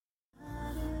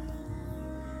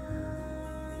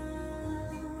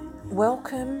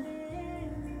Welcome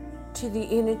to the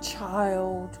Inner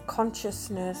Child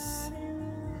Consciousness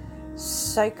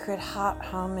Sacred Heart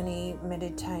Harmony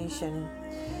meditation.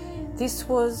 This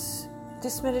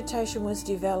meditation was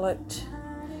developed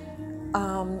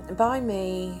by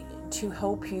me to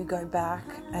help you go back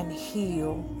and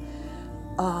heal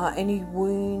any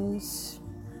wounds,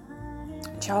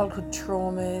 childhood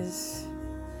traumas,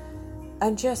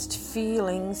 and just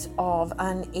feelings of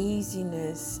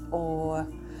uneasiness or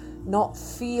not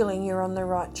feeling you're on the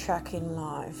right track in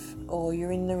life, or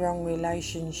you're in the wrong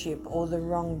relationship or the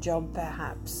wrong job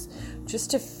perhaps.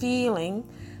 Just a feeling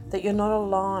that you're not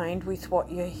aligned with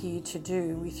what you're here to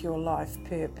do with your life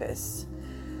purpose.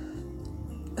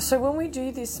 So when we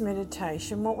do this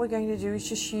meditation, what we're going to do is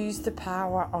just use the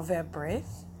power of our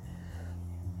breath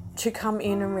to come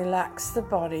in and relax the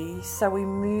body. So we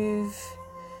move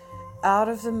out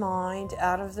of the mind,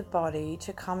 out of the body,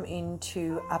 to come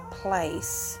into a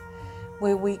place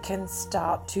where we can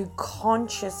start to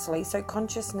consciously, so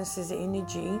consciousness is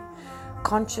energy,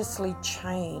 consciously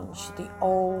change the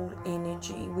old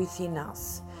energy within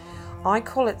us. I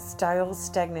call it stale,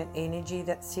 stagnant energy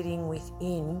that's sitting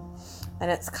within, and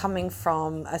it's coming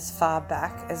from as far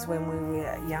back as when we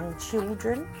were young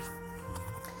children.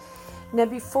 Now,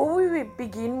 before we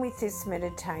begin with this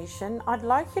meditation, I'd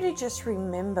like you to just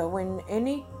remember when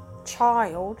any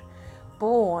child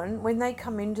born, when they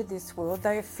come into this world,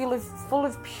 they are full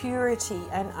of purity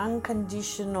and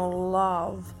unconditional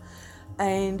love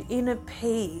and inner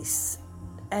peace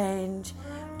and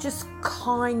just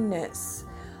kindness.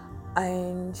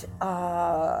 And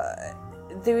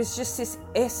there is just this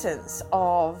essence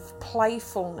of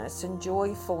playfulness and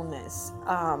joyfulness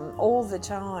all the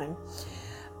time.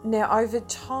 Now, over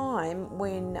time,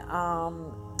 when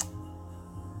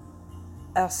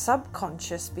our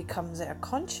subconscious becomes our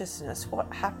consciousness,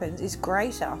 what happens is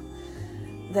greater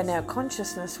than our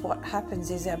consciousness. What happens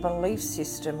is our belief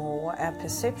system or our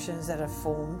perceptions that are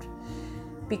formed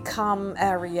become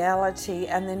our reality,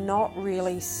 and they're not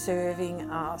really serving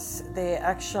us. They're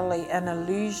actually an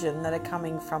illusion that are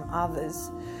coming from others.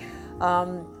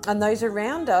 And those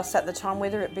around us at the time,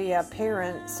 whether it be our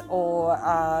parents or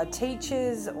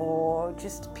teachers or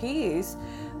just peers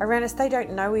around us, they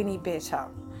don't know any better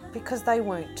because they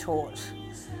weren't taught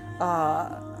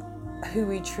who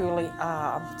we truly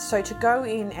are. So to go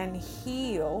in and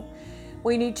heal,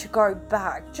 we need to go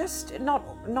back, just not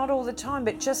all the time,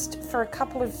 but just for a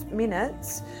couple of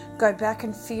minutes, go back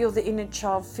and feel the inner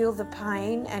child, feel the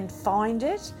pain and find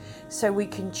it so we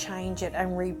can change it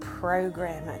and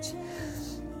reprogram it.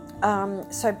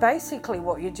 So basically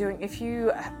what you're doing, if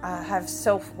you have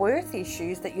self-worth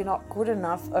issues that you're not good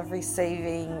enough of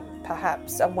receiving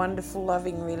perhaps a wonderful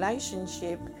loving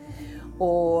relationship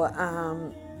or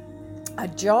a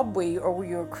job where all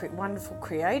your wonderful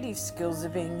creative skills are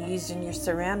being used and you're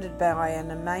surrounded by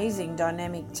an amazing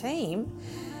dynamic team,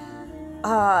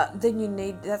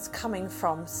 then that's coming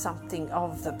from something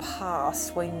of the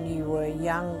past when you were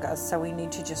younger. So we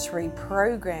need to just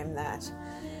reprogram that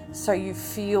so you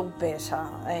feel better.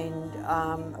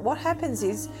 And what happens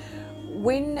is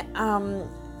when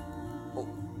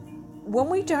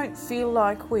we don't feel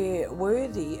like we're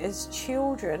worthy as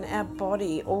children, our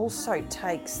body also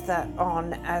takes that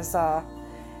on as a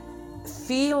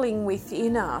feeling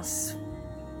within us.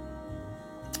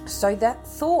 So that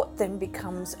thought then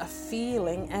becomes a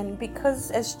feeling, and because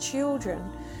as children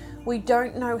we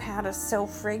don't know how to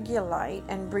self-regulate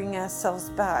and bring ourselves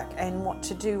back and what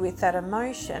to do with that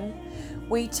emotion,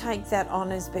 we take that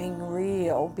on as being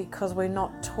real because we're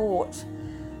not taught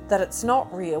that it's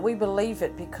not real. We believe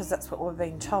it because that's what we're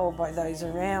being told by those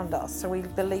around us. So we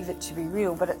believe it to be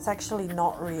real, but it's actually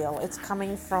not real. It's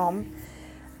coming from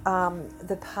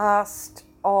the past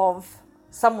of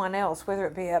someone else, whether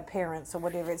it be our parents or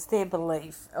whatever. It's their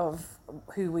belief of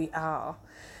who we are,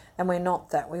 and we're not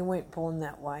that. We weren't born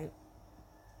that way.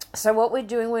 So what we're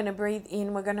doing, we're going to breathe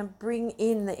in, we're going to bring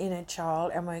in the inner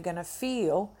child, and we're going to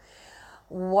feel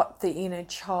what the inner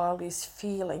child is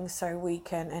feeling, so we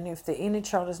can, and if the inner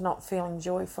child is not feeling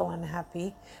joyful and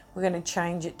happy, we're going to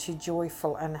change it to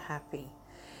joyful and happy.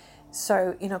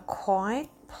 So in a quiet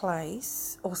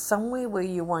place or somewhere where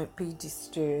you won't be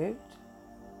disturbed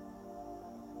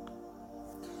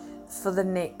for the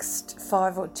next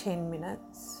 5 or 10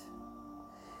 minutes.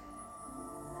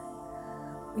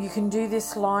 You can do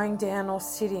this lying down or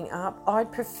sitting up. I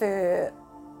prefer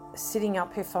sitting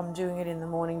up if I'm doing it in the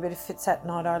morning, but if it's at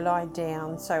night I lie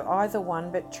down. So either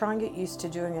one, but try and get used to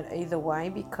doing it either way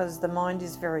because the mind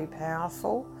is very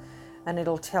powerful and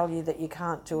it'll tell you that you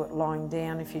can't do it lying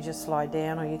down if you just lie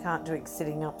down, or you can't do it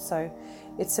sitting up. So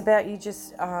it's about you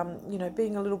just,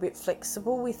 being a little bit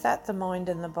flexible with that, the mind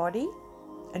and the body,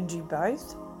 and do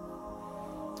both.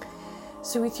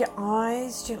 So with your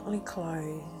eyes gently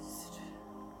closed,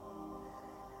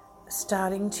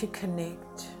 starting to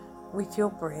connect with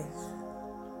your breath.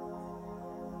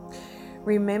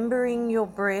 Remembering your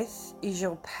breath is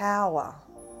your power.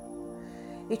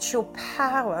 It's your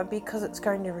power because it's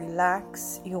going to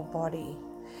relax your body.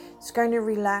 It's going to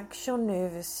relax your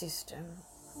nervous system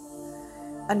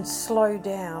and slow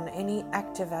down any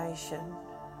activation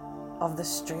of the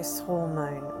stress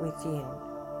hormone within.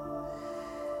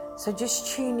 So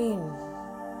just tune in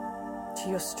to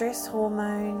your stress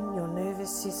hormone, your nervous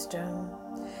system,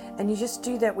 and you just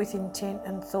do that with intent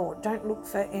and thought. Don't look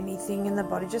for anything in the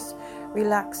body. Just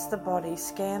relax the body,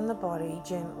 scan the body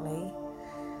gently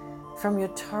from your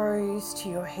toes to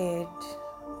your head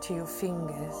to your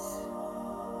fingers.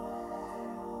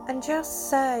 And just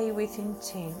say with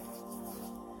intent,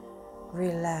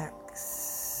 relax.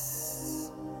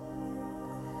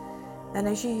 And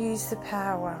as you use the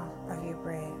power of your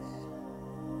breath,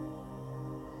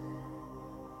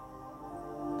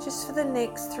 just for the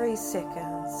next 3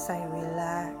 seconds, say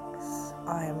relax,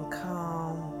 I am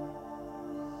calm,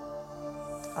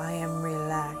 I am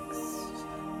relaxed.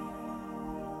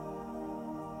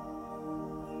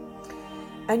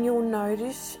 And you'll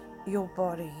notice your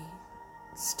body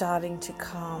starting to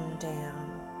calm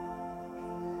down.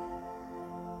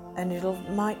 And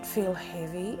might feel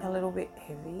heavy, a little bit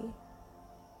heavy.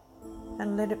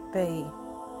 And let it be.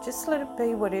 Just let it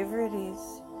be, whatever it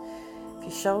is. If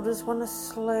your shoulders want to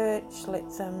slouch, let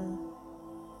them.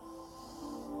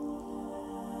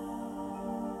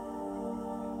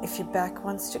 If your back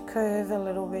wants to curve a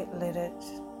little bit, let it.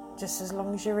 Just as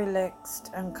long as you're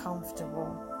relaxed and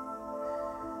comfortable.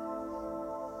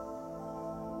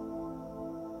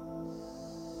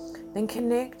 Then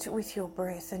connect with your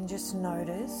breath and just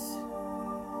notice.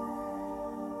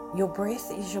 Your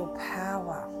breath is your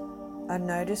power. And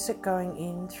notice it going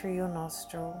in through your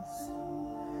nostrils.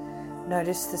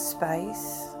 Notice the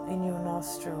space in your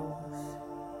nostrils.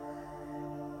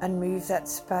 And move that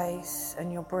space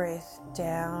and your breath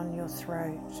down your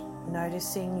throat.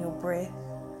 Noticing your breath.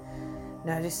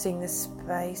 Noticing the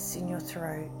space in your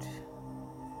throat.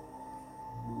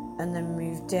 And then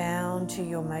move down to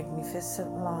your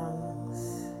magnificent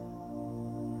lungs.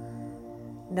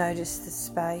 Notice the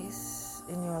space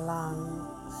in your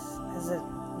lungs as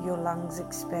your lungs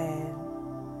expand.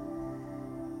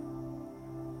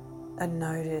 And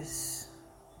notice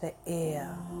the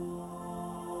air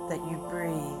that you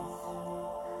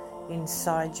breathe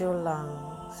inside your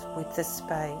lungs with the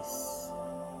space.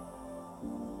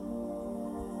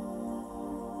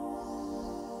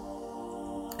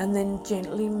 And then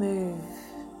gently move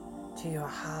to your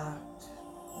heart.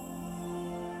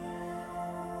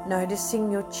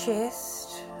 Noticing your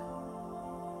chest.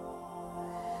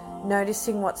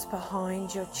 Noticing what's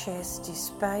behind your chest is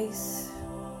space.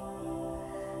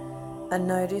 And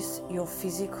notice your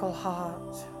physical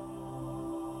heart.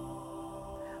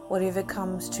 Whatever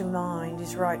comes to mind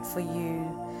is right for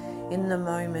you in the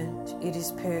moment. It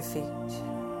is perfect.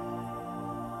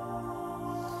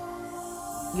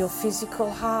 Your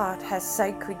physical heart has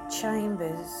sacred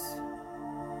chambers,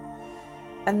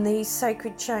 and these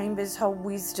sacred chambers hold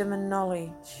wisdom and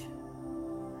knowledge.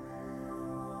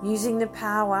 Using the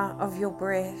power of your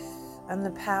breath and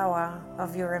the power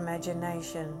of your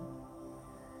imagination,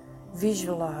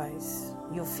 visualize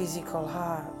your physical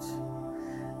heart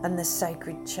and the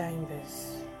sacred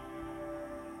chambers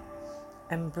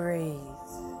and breathe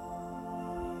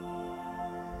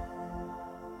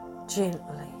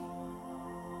gently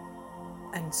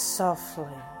and softly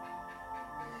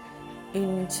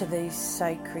into these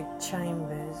sacred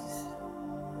chambers.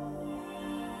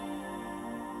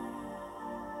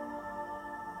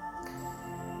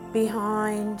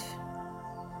 Behind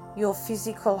your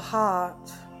physical heart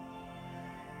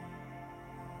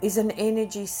is an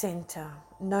energy center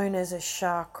known as a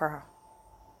chakra.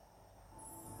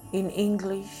 In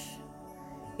English,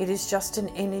 it is just an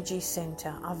energy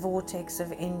center, a vortex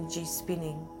of energy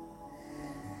spinning.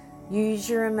 Use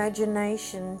your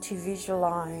imagination to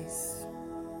visualize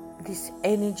this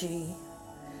energy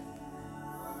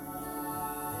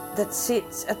that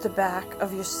sits at the back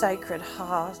of your sacred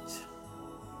heart,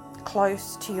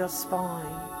 close to your spine.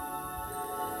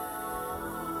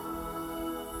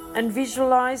 And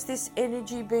visualize this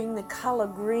energy being the color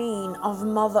green of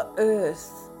Mother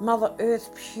Earth. Mother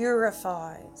Earth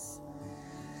purifies.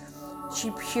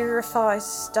 She purifies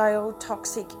stale,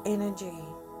 toxic energy.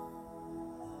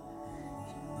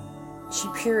 She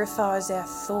purifies our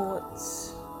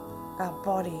thoughts, our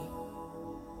body.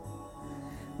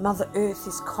 Mother Earth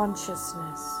is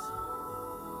consciousness.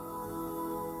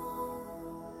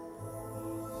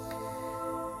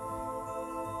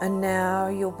 And now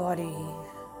your body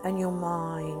and your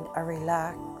mind are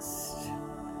relaxed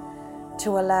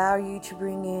to allow you to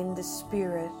bring in the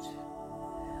spirit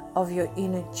of your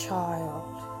inner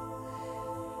child.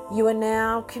 You are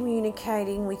now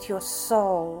communicating with your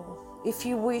soul. If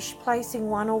you wish, placing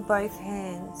one or both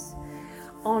hands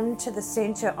onto the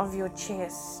center of your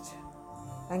chest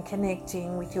and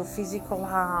connecting with your physical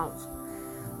heart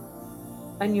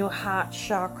and your heart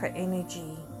chakra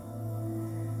energy,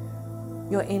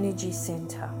 your energy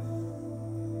center.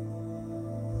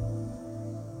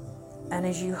 And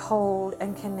as you hold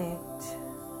and connect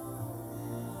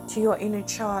to your inner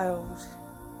child,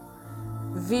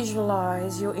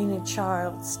 visualize your inner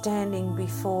child standing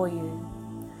before you.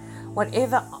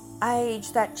 Whatever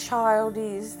age that child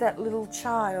is, that little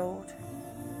child,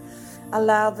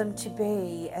 allow them to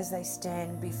be as they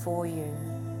stand before you.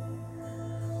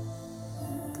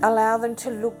 Allow them to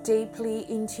look deeply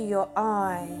into your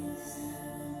eyes.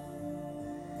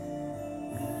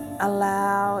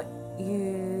 Allow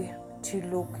you to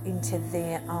look into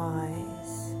their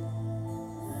eyes.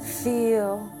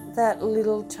 Feel that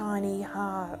little tiny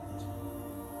heart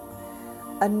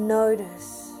and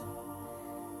notice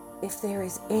if there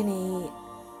is any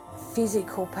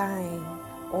physical pain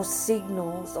or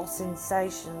signals or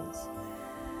sensations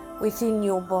within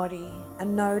your body,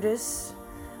 and notice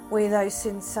where those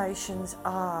sensations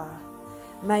are.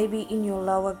 Maybe in your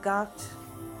lower gut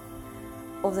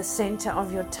or the center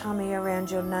of your tummy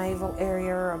around your navel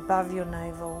area or above your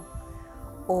navel,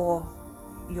 or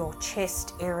your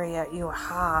chest area, your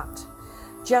heart.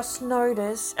 Just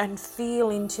notice and feel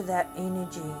into that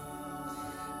energy.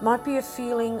 Might be a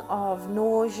feeling of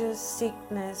nausea,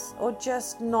 sickness, or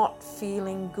just not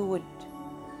feeling good.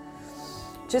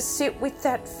 Just sit with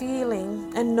that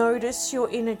feeling and notice your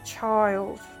inner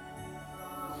child.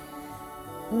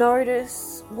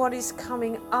 Notice what is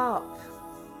coming up.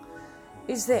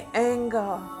 Is there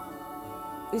anger?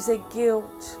 Is there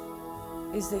guilt?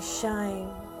 Is there shame?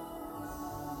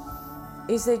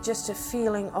 Is there just a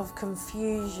feeling of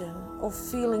confusion or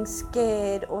feeling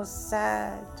scared or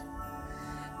sad?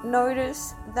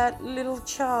 Notice that little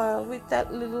child with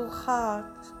that little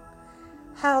heart,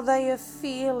 how they are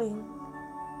feeling.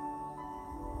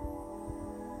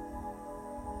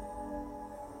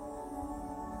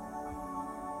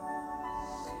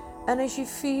 And as you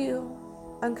feel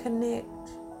and connect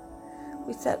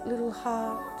with that little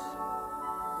heart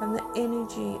and the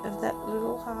energy of that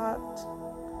little heart,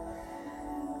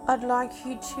 I'd like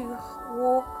you to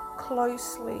walk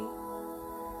closely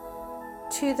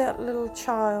to that little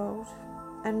child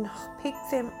and pick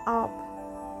them up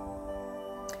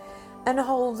and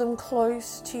hold them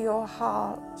close to your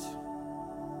heart.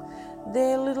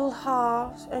 Their little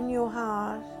heart and your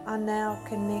heart are now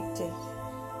connected.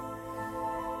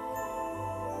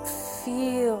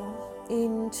 Feel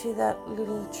into that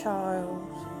little child,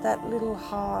 that little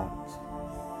heart.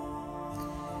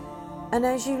 And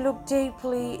as you look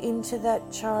deeply into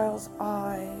that child's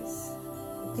eyes,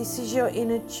 this is your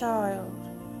inner child.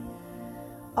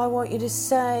 I want you to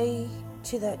say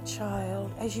to that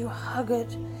child, as you hug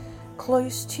it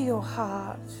close to your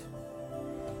heart,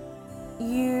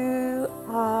 you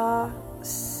are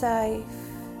safe.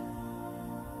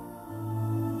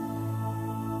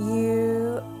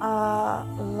 You are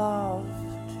loved.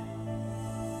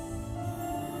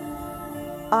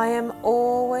 I am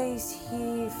always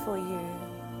here for you.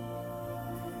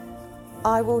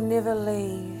 I will never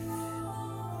leave.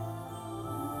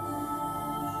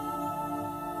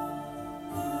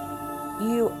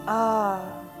 You are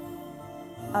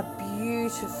a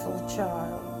beautiful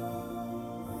child.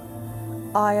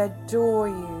 I adore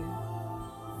you.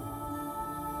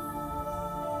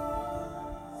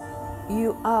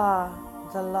 You are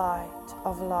the light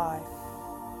of life.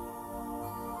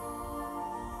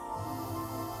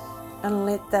 And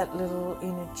let that little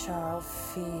inner child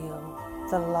feel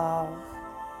the love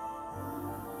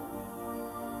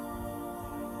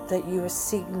that you are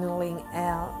signaling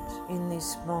out in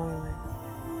this moment.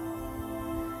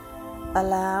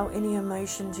 Allow any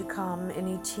emotion to come,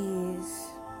 any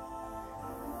tears,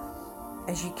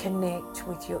 as you connect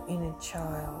with your inner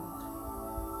child.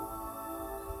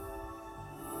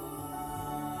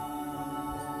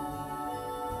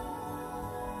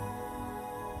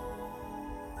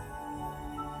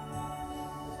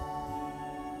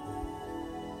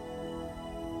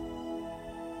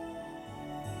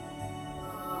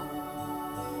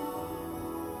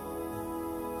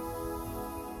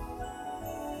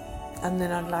 And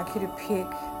then I'd like you to pick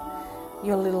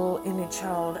your little inner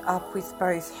child up with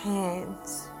both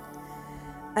hands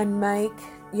and make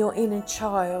your inner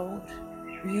child,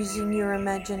 using your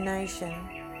imagination,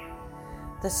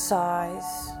 the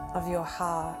size of your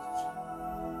heart,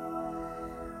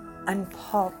 and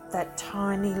pop that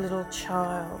tiny little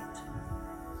child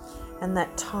and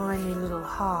that tiny little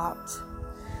heart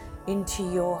into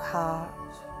your heart.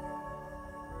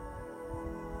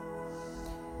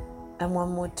 And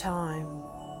one more time,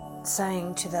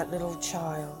 saying to that little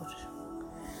child,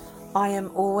 I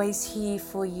am always here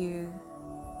for you.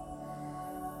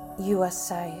 You are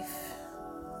safe,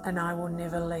 and I will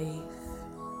never leave.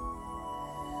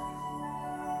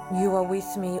 You are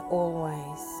with me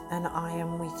always, and I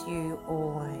am with you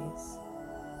always.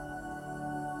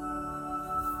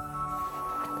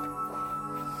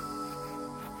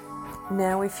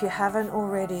 Now, if you haven't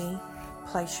already,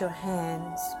 place your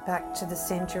hands back to the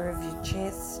center of your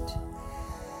chest,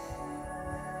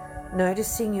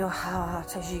 noticing your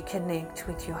heart as you connect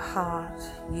with your heart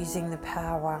using the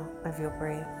power of your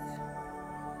breath.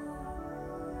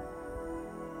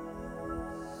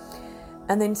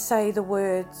 And then say the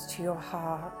words to your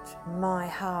heart, my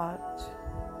heart,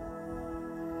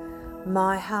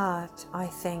 I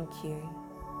thank you.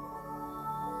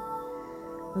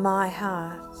 My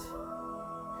heart,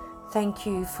 thank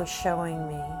you for showing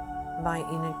me my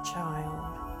inner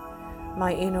child,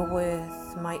 my inner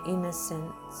worth, my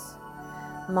innocence,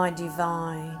 my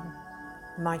divine,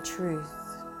 my truth.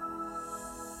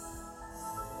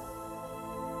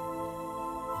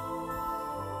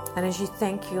 And as you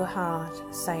thank your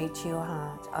heart, say to your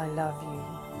heart, I love you.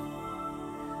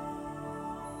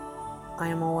 I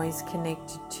am always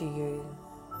connected to you.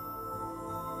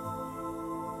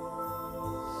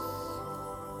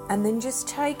 And then just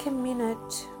take a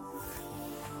minute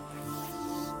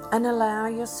and allow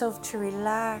yourself to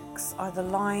relax, either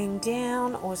lying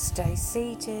down or stay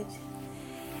seated,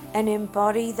 and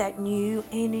embody that new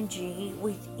energy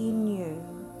within you,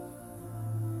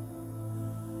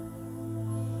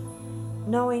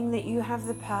 knowing that you have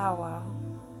the power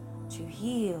to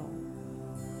heal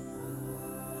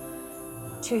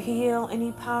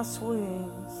any past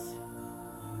wounds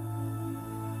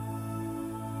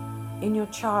in your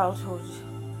childhood,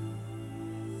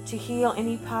 to heal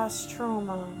any past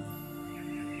trauma,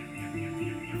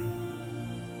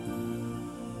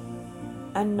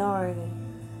 and know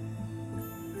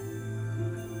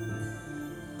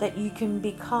that you can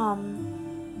become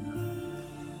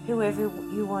whoever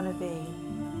you want to be.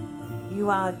 You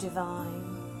are divine.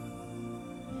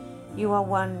 You are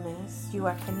oneness. You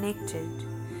are connected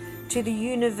to the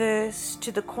universe,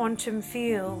 to the quantum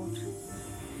field.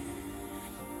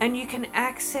 And you can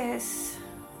access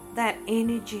that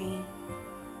energy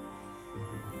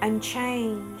and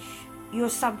change your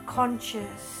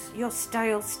subconscious, your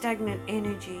stale, stagnant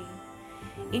energy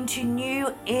into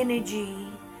new energy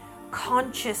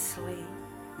consciously,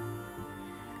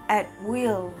 at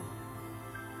will,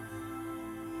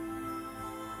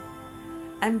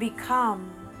 and become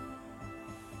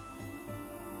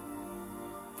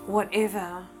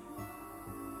whatever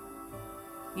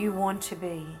you want to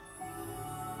be.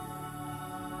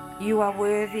 You are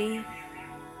worthy.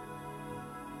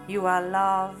 You are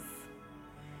love.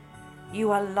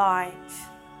 You are light.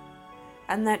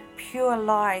 And that pure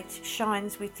light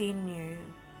shines within you.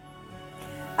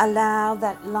 Allow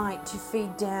that light to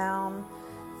feed down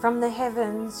from the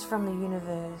heavens, from the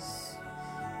universe,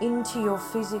 into your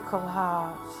physical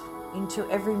heart, into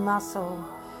every muscle,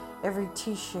 every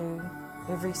tissue,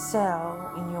 every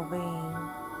cell in your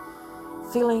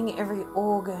being, filling every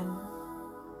organ,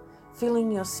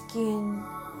 filling your skin,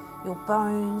 your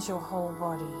bones, your whole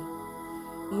body.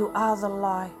 You are the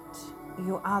light.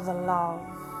 You are the love.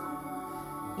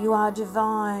 You are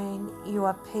divine. You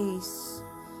are peace.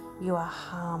 You are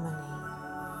harmony.